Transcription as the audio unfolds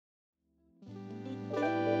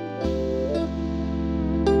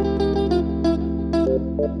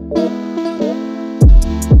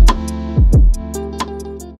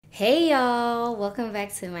Hey y'all, welcome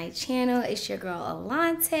back to my channel. It's your girl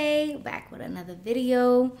Alante, back with another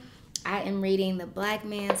video. I am reading The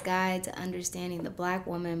Blackman's Guide to Understanding the Black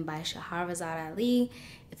Woman by Shahrazad Ali.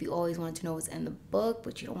 If you always want to know what's in the book,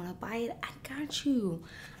 but you don't want to buy it, I got you.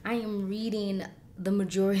 I am reading the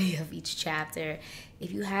majority of each chapter.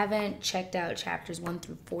 If you haven't checked out chapters 1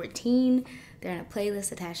 through 14, they're in a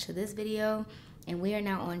playlist attached to this video. And we are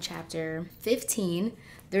now on chapter 15.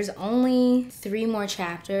 There's only 3 more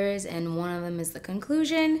chapters, and one of them is the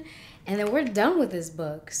conclusion. And then we're done with this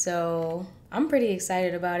book. So I'm pretty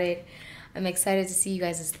excited about it. I'm excited to see you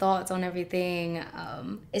guys' thoughts on everything.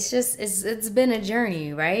 It's been a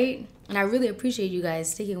journey, right? And I really appreciate you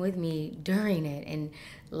guys sticking with me during it and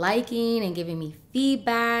liking and giving me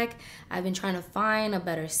feedback. I've been trying to find a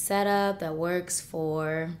better setup that works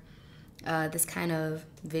for this kind of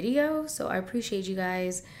video. So I appreciate you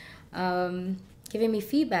guys giving me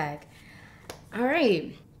feedback. All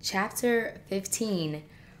right, chapter 15,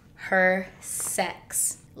 her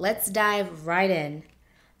sex. Let's dive right in.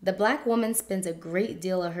 The Black woman spends a great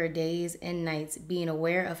deal of her days and nights being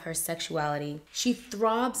aware of her sexuality. She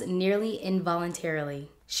throbs nearly involuntarily.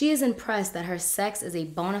 She is impressed that her sex is a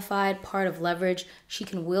bona fide part of leverage she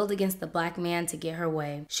can wield against the Black man to get her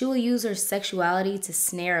way. She will use her sexuality to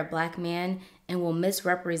snare a Black man and will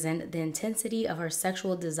misrepresent the intensity of her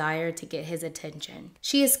sexual desire to get his attention.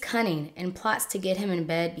 She is cunning and plots to get him in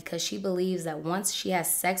bed because she believes that once she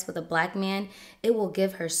has sex with a Black man, it will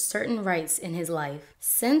give her certain rights in his life.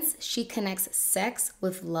 Since she connects sex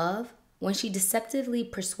with love, when she deceptively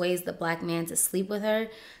persuades the Black man to sleep with her,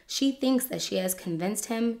 she thinks that she has convinced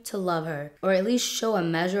him to love her, or at least show a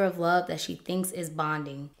measure of love that she thinks is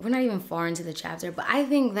bonding. We're not even far into the chapter, but I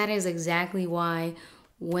think that is exactly why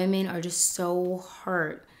women are just so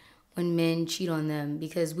hurt when men cheat on them,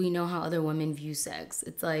 because we know how other women view sex.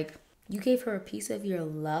 It's like, you gave her a piece of your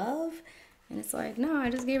love? And it's like, no,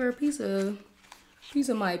 I just gave her a piece of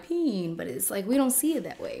my peen. But it's like, we don't see it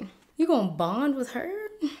that way. You gonna bond with her?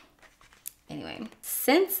 Anyway,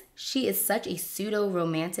 since she is such a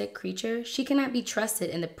pseudo-romantic creature, she cannot be trusted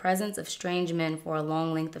in the presence of strange men for a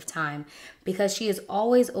long length of time because she is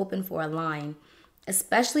always open for a line,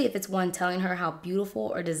 especially if it's one telling her how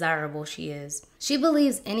beautiful or desirable she is. She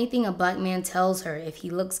believes anything a Black man tells her if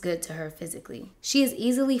he looks good to her physically. She is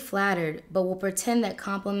easily flattered, but will pretend that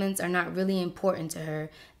compliments are not really important to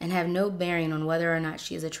her and have no bearing on whether or not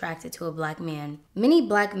she is attracted to a Black man. Many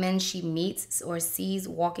Black men she meets or sees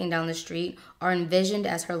walking down the street are envisioned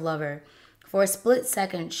as her lover. For a split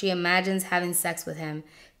second, she imagines having sex with him,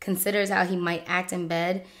 considers how he might act in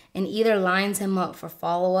bed, and either lines him up for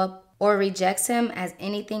follow-up or rejects him as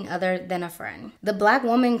anything other than a friend. The Black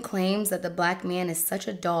woman claims that the Black man is such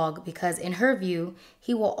a dog because, in her view,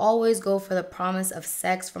 he will always go for the promise of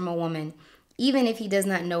sex from a woman, even if he does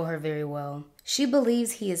not know her very well. She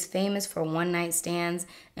believes he is famous for one-night stands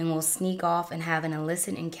and will sneak off and have an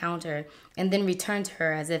illicit encounter and then return to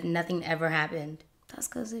her as if nothing ever happened. That's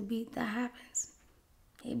because that happens.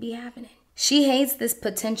 It be happening. She hates this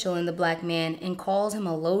potential in the Black man and calls him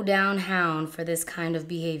a low-down hound for this kind of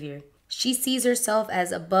behavior. She sees herself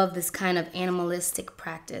as above this kind of animalistic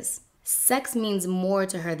practice. Sex means more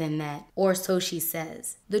to her than that, or so she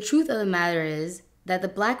says. The truth of the matter is that the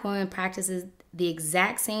Black woman practices the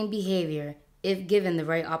exact same behavior if given the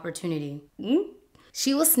right opportunity.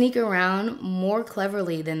 She will sneak around more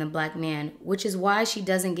cleverly than the Black man, which is why she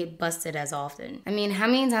doesn't get busted as often. I mean, how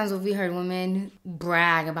many times have we heard women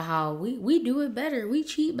brag about how we do it better, we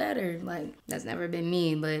cheat better? Like, that's never been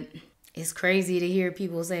me, but it's crazy to hear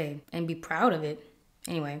people say and be proud of it.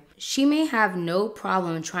 Anyway, she may have no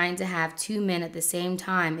problem trying to have 2 men at the same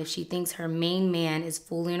time if she thinks her main man is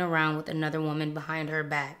fooling around with another woman behind her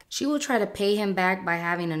back. She will try to pay him back by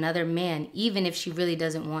having another man, even if she really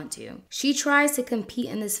doesn't want to. She tries to compete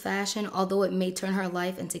in this fashion, although it may turn her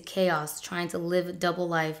life into chaos trying to live a double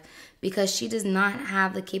life, because she does not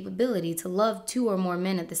have the capability to love 2 or more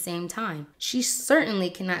men at the same time. She certainly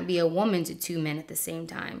cannot be a woman to 2 men at the same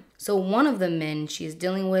time. So one of the men she is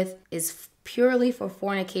dealing with is purely for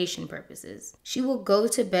fornication purposes. She will go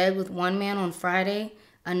to bed with one man on Friday,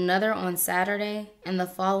 another on Saturday, and the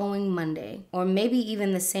following Monday, or maybe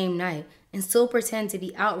even the same night, and still pretend to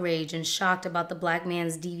be outraged and shocked about the Black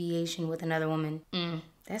man's deviation with another woman.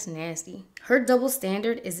 That's nasty. Her double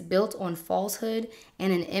standard is built on falsehood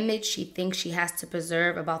and an image she thinks she has to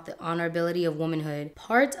preserve about the honorability of womanhood.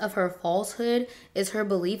 Part of her falsehood is her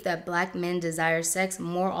belief that Black men desire sex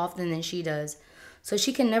more often than she does. So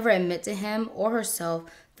she can never admit to him or herself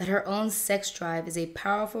that her own sex drive is a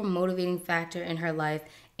powerful motivating factor in her life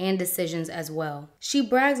and decisions as well. She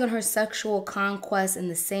brags on her sexual conquest in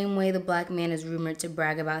the same way the black man is rumored to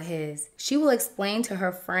brag about his. She will explain to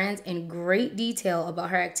her friends in great detail about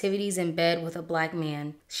her activities in bed with a black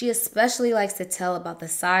man. She especially likes to tell about the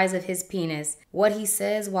size of his penis, what he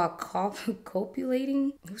says while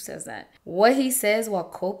copulating? Who says that? What he says while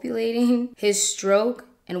copulating, his stroke,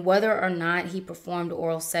 and whether or not he performed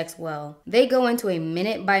oral sex well. They go into a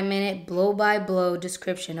minute-by-minute, blow-by-blow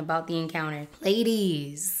description about the encounter.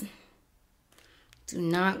 Ladies, do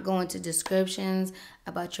not go into descriptions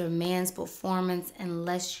about your man's performance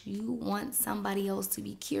unless you want somebody else to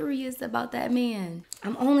be curious about that man.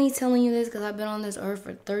 I'm only telling you this because I've been on this earth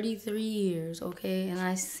for 33 years, okay? And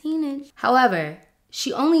I've seen it. However,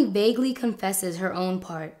 she only vaguely confesses her own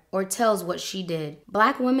part or tells what she did.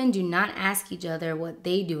 Black women do not ask each other what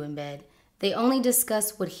they do in bed. They only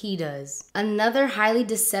discuss what he does. Another highly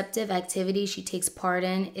deceptive activity she takes part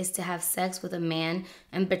in is to have sex with a man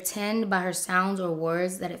and pretend by her sounds or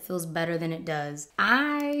words that it feels better than it does.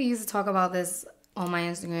 I used to talk about this on my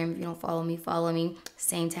Instagram. If you don't follow me.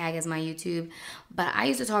 Same tag as my YouTube. But I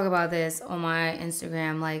used to talk about this on my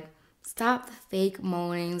Instagram, like, stop the fake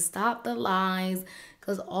moaning, stop the lies,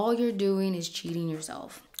 because all you're doing is cheating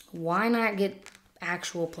yourself. Why not get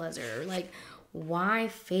actual pleasure? Like, why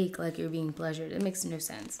fake like you're being pleasured? It makes no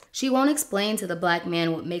sense. She won't explain to the black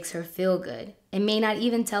man what makes her feel good and may not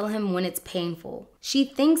even tell him when it's painful. She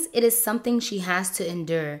thinks it is something she has to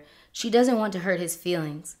endure. She doesn't want to hurt his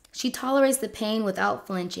feelings. She tolerates the pain without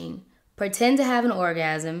flinching, pretend to have an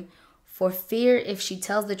orgasm, for fear if she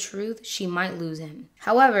tells the truth, she might lose him.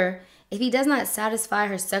 However, if he does not satisfy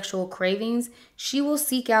her sexual cravings, she will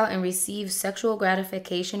seek out and receive sexual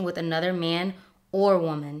gratification with another man or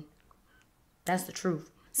woman. That's the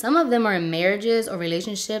truth. Some of them are in marriages or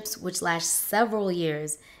relationships which last several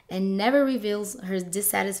years and never reveals her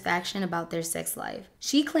dissatisfaction about their sex life.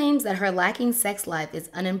 She claims that her lacking sex life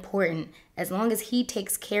is unimportant as long as he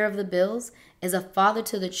takes care of the bills, is a father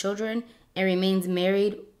to the children, and remains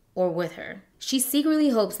married or with her. She secretly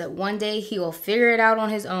hopes that one day he will figure it out on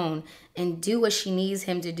his own and do what she needs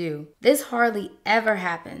him to do. This hardly ever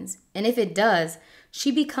happens, and if it does,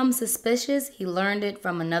 she becomes suspicious he learned it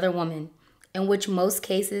from another woman, in which most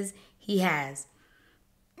cases he has.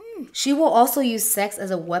 She will also use sex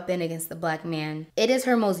as a weapon against the black man. It is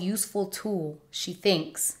her most useful tool, she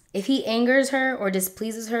thinks. If he angers her or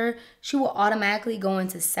displeases her, she will automatically go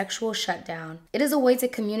into sexual shutdown. It is a way to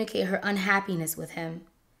communicate her unhappiness with him.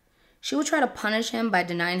 She will try to punish him by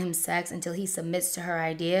denying him sex until he submits to her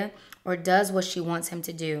idea or does what she wants him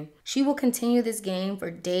to do. She will continue this game for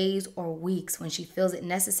days or weeks when she feels it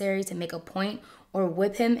necessary to make a point or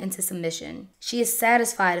whip him into submission. She is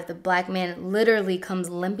satisfied if the black man literally comes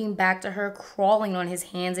limping back to her, crawling on his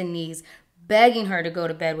hands and knees, begging her to go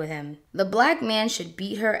to bed with him. The black man should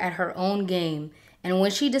beat her at her own game, and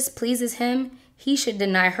when she displeases him, he should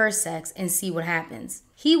deny her sex and see what happens.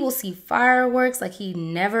 He will see fireworks like he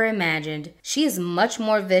never imagined. She is much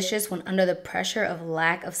more vicious when under the pressure of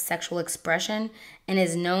lack of sexual expression and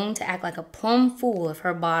is known to act like a plumb fool if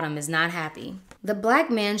her bottom is not happy. The black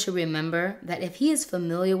man should remember that if he is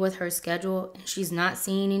familiar with her schedule and she's not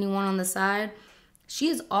seeing anyone on the side, she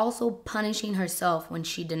is also punishing herself when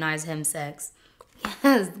she denies him sex.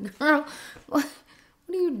 Yes, girl, what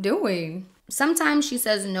are you doing? Sometimes she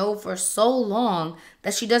says no for so long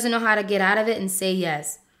that she doesn't know how to get out of it and say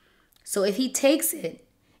yes. So if he takes it,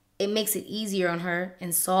 it makes it easier on her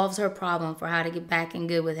and solves her problem for how to get back in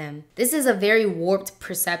good with him. This is a very warped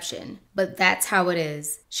perception, but that's how it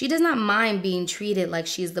is. She does not mind being treated like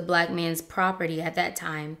she is the black man's property at that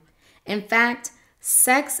time. In fact,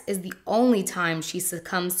 sex is the only time she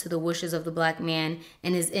succumbs to the wishes of the black man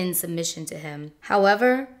and is in submission to him.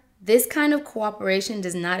 However, this kind of cooperation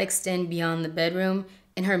does not extend beyond the bedroom,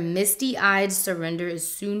 and her misty-eyed surrender is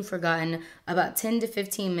soon forgotten about 10 to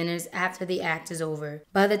 15 minutes after the act is over.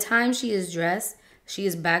 By the time she is dressed, she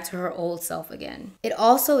is back to her old self again. It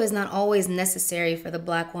also is not always necessary for the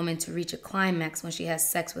black woman to reach a climax when she has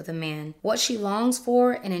sex with a man. What she longs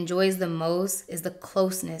for and enjoys the most is the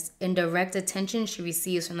closeness and direct attention she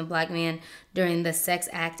receives from the black man during the sex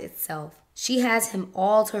act itself. She has him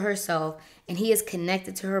all to herself, and he is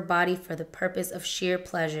connected to her body for the purpose of sheer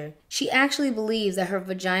pleasure. She actually believes that her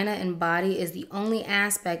vagina and body is the only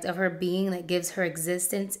aspect of her being that gives her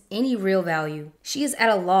existence any real value. She is at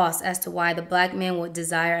a loss as to why the black man would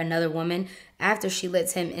desire another woman after she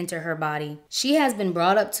lets him enter her body. She has been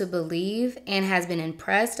brought up to believe and has been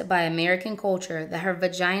impressed by American culture that her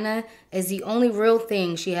vagina is the only real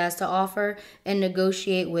thing she has to offer and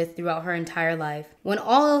negotiate with throughout her entire life. When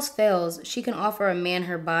all else fails, she can offer a man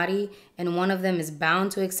her body, and one of them is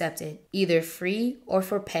bound to accept it, either free or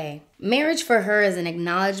for pay. Marriage for her is an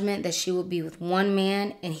acknowledgement that she will be with one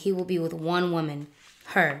man and he will be with one woman,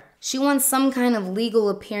 her. She wants some kind of legal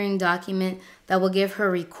appearing document that will give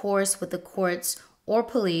her recourse with the courts or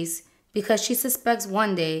police because she suspects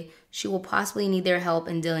one day she will possibly need their help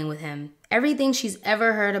in dealing with him. Everything she's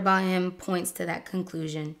ever heard about him points to that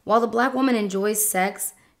conclusion. While the black woman enjoys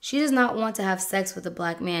sex, she does not want to have sex with a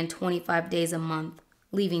black man 25 days a month,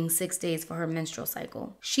 leaving 6 days for her menstrual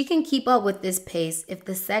cycle. She can keep up with this pace if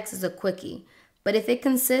the sex is a quickie, but if it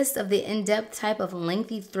consists of the in-depth type of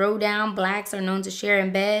lengthy throwdown blacks are known to share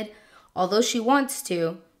in bed, although she wants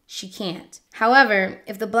to, she can't. However,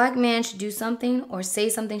 if the black man should do something or say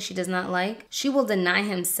something she does not like, she will deny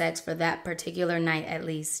him sex for that particular night at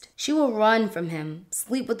least. She will run from him,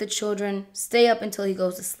 sleep with the children, stay up until he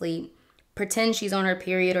goes to sleep, pretend she's on her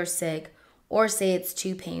period or sick, or say it's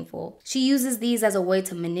too painful. She uses these as a way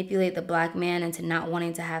to manipulate the black man into not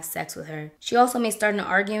wanting to have sex with her. She also may start an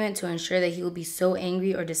argument to ensure that he will be so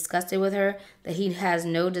angry or disgusted with her that he has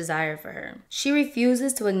no desire for her. She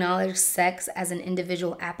refuses to acknowledge sex as an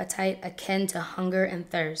individual appetite akin to hunger and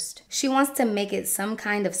thirst. She wants to make it some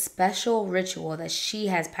kind of special ritual that she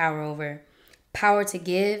has power over, power to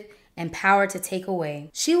give and power to take away.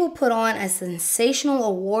 She will put on a sensational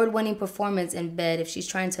award-winning performance in bed if she's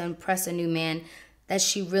trying to impress a new man that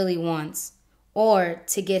she really wants, or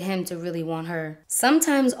to get him to really want her.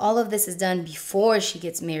 Sometimes all of this is done before she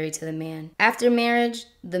gets married to the man. After marriage,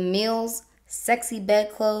 the meals, sexy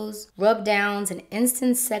bedclothes, rub-downs, and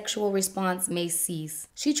instant sexual response may cease.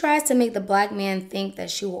 She tries to make the black man think that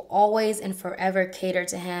she will always and forever cater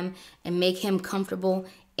to him and make him comfortable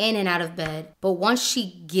in and out of bed. But once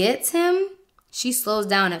she gets him, she slows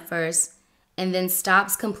down at first and then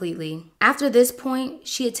stops completely. After this point,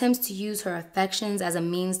 she attempts to use her affections as a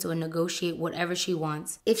means to negotiate whatever she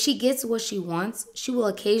wants. If she gets what she wants, she will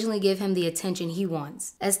occasionally give him the attention he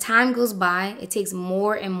wants. As time goes by, it takes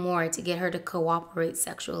more and more to get her to cooperate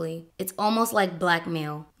sexually. It's almost like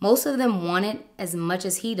blackmail. Most of them want it as much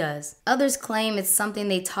as he does. Others claim it's something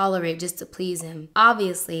they tolerate just to please him.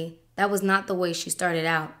 Obviously, that was not the way she started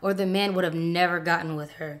out, or the man would have never gotten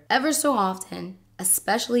with her. Ever so often,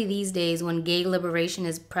 especially these days when gay liberation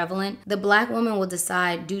is prevalent, the black woman will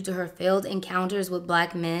decide, due to her failed encounters with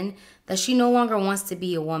black men, that she no longer wants to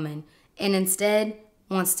be a woman, and instead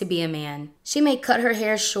wants to be a man. She may cut her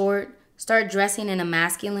hair short, start dressing in a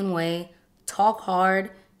masculine way, talk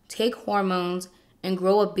hard, take hormones, and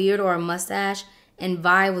grow a beard or a mustache, and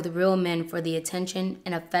vie with real men for the attention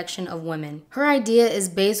and affection of women. Her idea is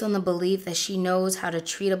based on the belief that she knows how to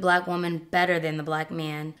treat a black woman better than the black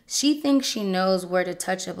man. She thinks she knows where to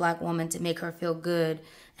touch a black woman to make her feel good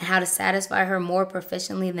and how to satisfy her more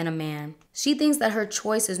proficiently than a man. She thinks that her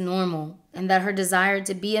choice is normal and that her desire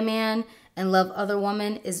to be a man and love other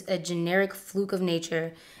women is a generic fluke of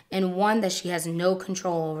nature and one that she has no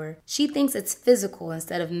control over. She thinks it's physical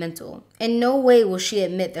instead of mental. In no way will she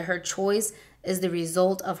admit that her choice is the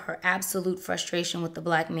result of her absolute frustration with the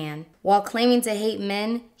black man. While claiming to hate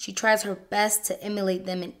men, she tries her best to emulate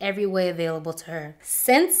them in every way available to her.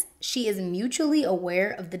 Since she is mutually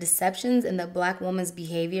aware of the deceptions in the black woman's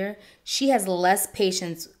behavior, she has less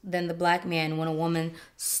patience than the black man when a woman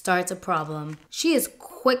starts a problem. She is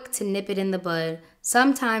quick to nip it in the bud,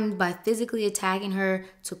 sometimes by physically attacking her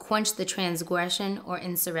to quench the transgression or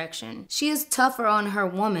insurrection. She is tougher on her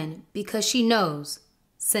woman because she knows,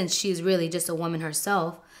 since she is really just a woman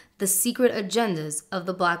herself, the secret agendas of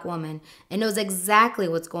the black woman and knows exactly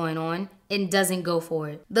what's going on and doesn't go for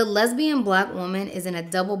it. The lesbian black woman is in a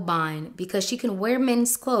double bind because she can wear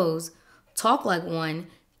men's clothes, talk like one,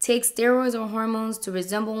 take steroids or hormones to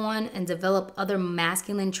resemble one, and develop other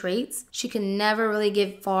masculine traits. She can never really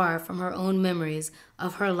get far from her own memories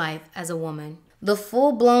of her life as a woman. The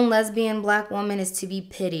full-blown lesbian black woman is to be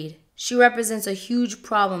pitied. She represents a huge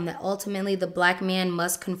problem that ultimately the black man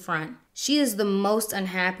must confront. She is the most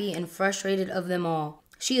unhappy and frustrated of them all.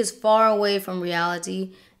 She is far away from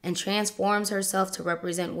reality and transforms herself to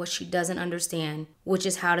represent what she doesn't understand, which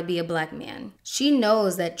is how to be a black man. She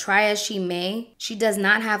knows that try as she may, she does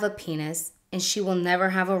not have a penis and she will never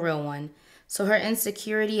have a real one. So her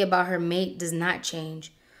insecurity about her mate does not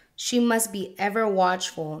change. She must be ever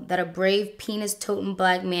watchful that a brave penis-toting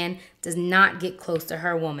black man does not get close to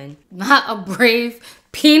her woman. Not a brave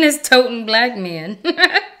penis-toting black man.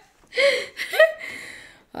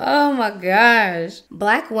 Oh my gosh.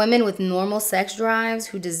 Black women with normal sex drives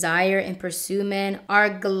who desire and pursue men are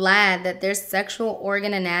glad that their sexual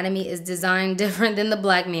organ anatomy is designed different than the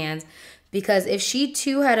black man's, because if she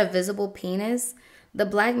too had a visible penis, the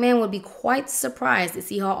black man would be quite surprised to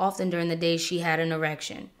see how often during the day she had an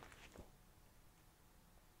erection.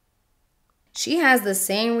 She has the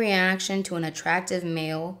same reaction to an attractive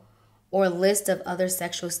male or list of other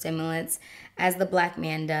sexual stimulants as the black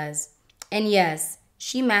man does. And yes,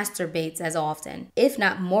 she masturbates as often, if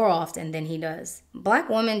not more often than he does. Black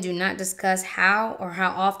women do not discuss how or how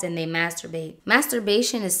often they masturbate.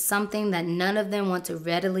 Masturbation is something that none of them want to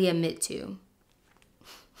readily admit to.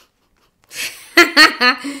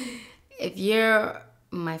 If you're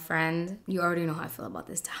my friend, you already know how I feel about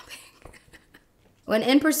this topic. When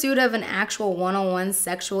in pursuit of an actual one-on-one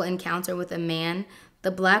sexual encounter with a man, the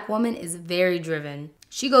black woman is very driven.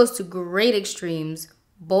 She goes to great extremes,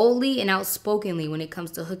 boldly and outspokenly when it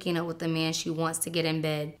comes to hooking up with the man she wants to get in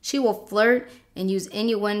bed. She will flirt and use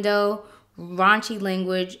innuendo, raunchy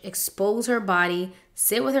language, expose her body,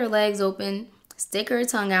 sit with her legs open, stick her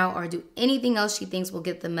tongue out, or do anything else she thinks will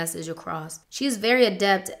get the message across. She is very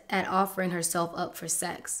adept at offering herself up for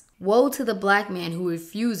sex. Woe to the black man who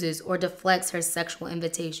refuses or deflects her sexual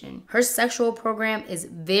invitation. Her sexual program is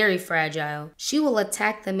very fragile. She will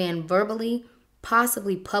attack the man verbally,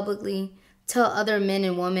 possibly publicly, tell other men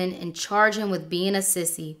and women, and charge him with being a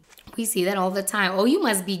sissy. We see that all the time. Oh, you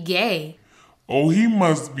must be gay. Oh, he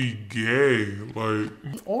must be gay. Like,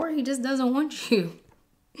 or he just doesn't want you.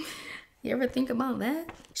 You ever think about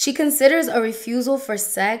that? She considers a refusal for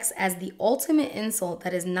sex as the ultimate insult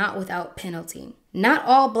that is not without penalty. Not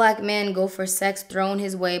all black men go for sex thrown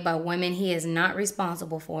his way by women he is not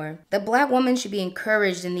responsible for. The black woman should be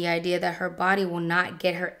encouraged in the idea that her body will not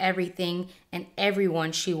get her everything and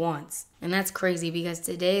everyone she wants. And that's crazy, because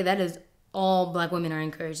today that is all black women are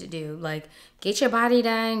encouraged to do. Like, get your body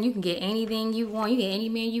done. You can get anything you want. You get any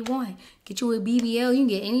man you want. Get you a BBL. You can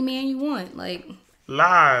get any man you want. Like,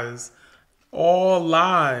 lies. All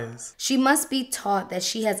lies. She must be taught that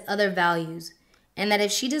she has other values, and that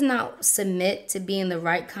if she does not submit to being the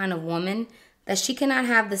right kind of woman, that she cannot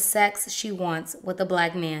have the sex she wants with a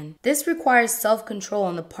black man. This requires self-control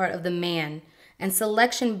on the part of the man and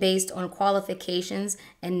selection based on qualifications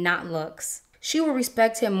and not looks. She will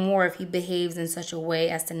respect him more if he behaves in such a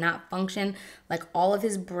way as to not function like all of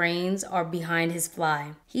his brains are behind his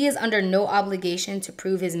fly. He is under no obligation to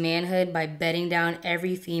prove his manhood by bedding down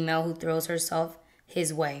every female who throws herself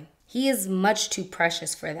his way. He is much too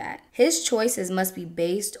precious for that. His choices must be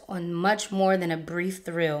based on much more than a brief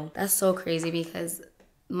thrill. That's so crazy, because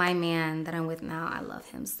my man that I'm with now, I love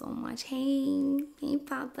him so much. Hey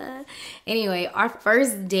Papa. Anyway, our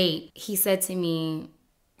first date, he said to me,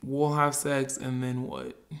 we'll have sex and then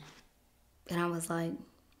what? And I was like,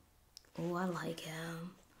 oh, I like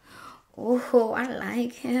him. Oh, I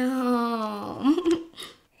like him.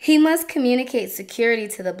 He must communicate security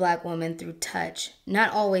to the black woman through touch,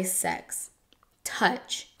 not always sex.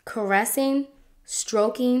 Touch, caressing,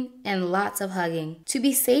 stroking, and lots of hugging. To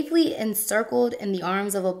be safely encircled in the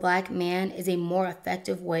arms of a black man is a more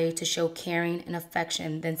effective way to show caring and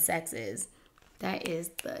affection than sex is. That is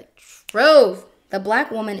the truth. The black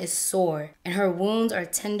woman is sore, and her wounds are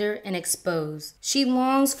tender and exposed. She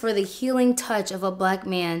longs for the healing touch of a black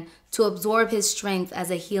man to absorb his strength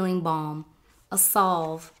as a healing balm, a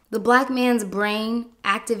salve. The black man's brain,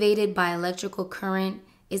 activated by electrical current,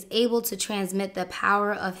 is able to transmit the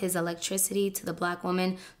power of his electricity to the black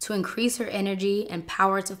woman to increase her energy and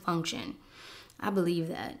power to function. I believe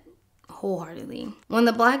that wholeheartedly. When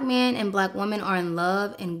the black man and black woman are in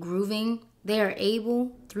love and grooving, they are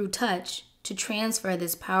able, through touch, to transfer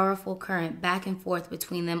this powerful current back and forth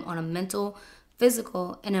between them on a mental,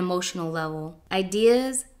 physical, and emotional level.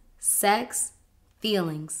 Ideas, sex,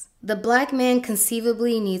 feelings. The black man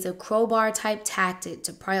conceivably needs a crowbar-type tactic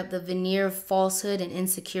to pry up the veneer of falsehood and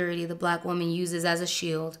insecurity the black woman uses as a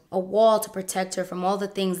shield, a wall to protect her from all the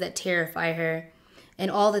things that terrify her and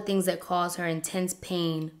all the things that cause her intense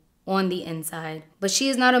pain on the inside. But she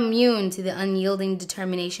is not immune to the unyielding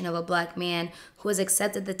determination of a black man who has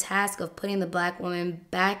accepted the task of putting the black woman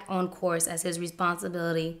back on course as his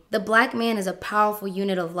responsibility. The black man is a powerful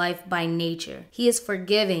unit of life by nature. He is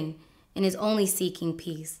forgiving and is only seeking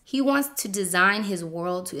peace. He wants to design his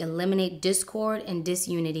world to eliminate discord and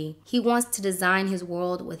disunity. He wants to design his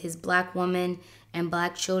world with his black woman and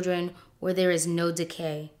black children where there is no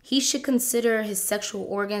decay. He should consider his sexual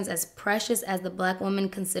organs as precious as the black woman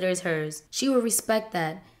considers hers. She will respect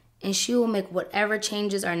that, and she will make whatever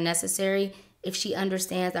changes are necessary if she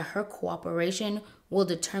understands that her cooperation will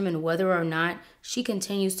determine whether or not she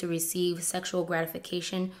continues to receive sexual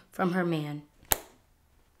gratification from her man.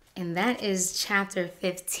 And that is chapter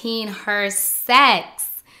 15, her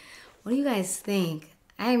sex. What do you guys think?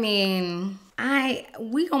 I mean,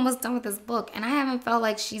 we almost done with this book, and I haven't felt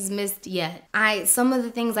like she's missed yet. Some of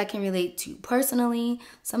the things I can relate to personally,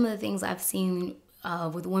 some of the things I've seen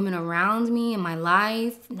with women around me in my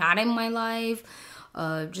life, not in my life,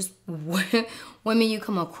 just women you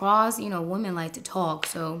come across. You know, women like to talk,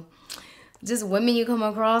 so just women you come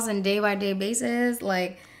across on a day-by-day basis,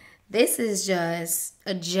 like, this is just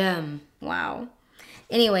a gem. Wow.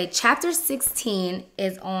 Anyway, chapter 16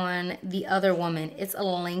 is on the other woman. It's a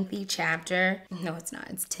lengthy chapter. No, it's not.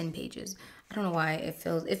 It's 10 pages. I don't know why it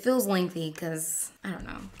feels lengthy, because I don't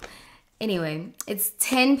know. Anyway, it's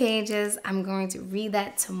 10 pages. I'm going to read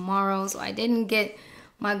that tomorrow. So I didn't get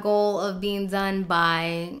my goal of being done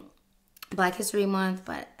by Black History Month,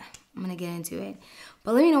 but I'm going to get into it.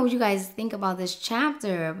 But let me know what you guys think about this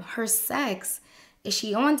chapter. Her sex. Is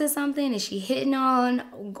she onto something? Is she hitting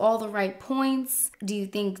on all the right points? Do you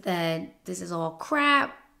think that this is all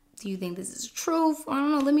crap? Do you think this is truth? I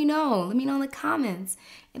don't know. Let me know. Let me know in the comments.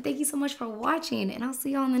 And thank you so much for watching. And I'll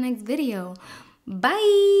see y'all in the next video. Bye.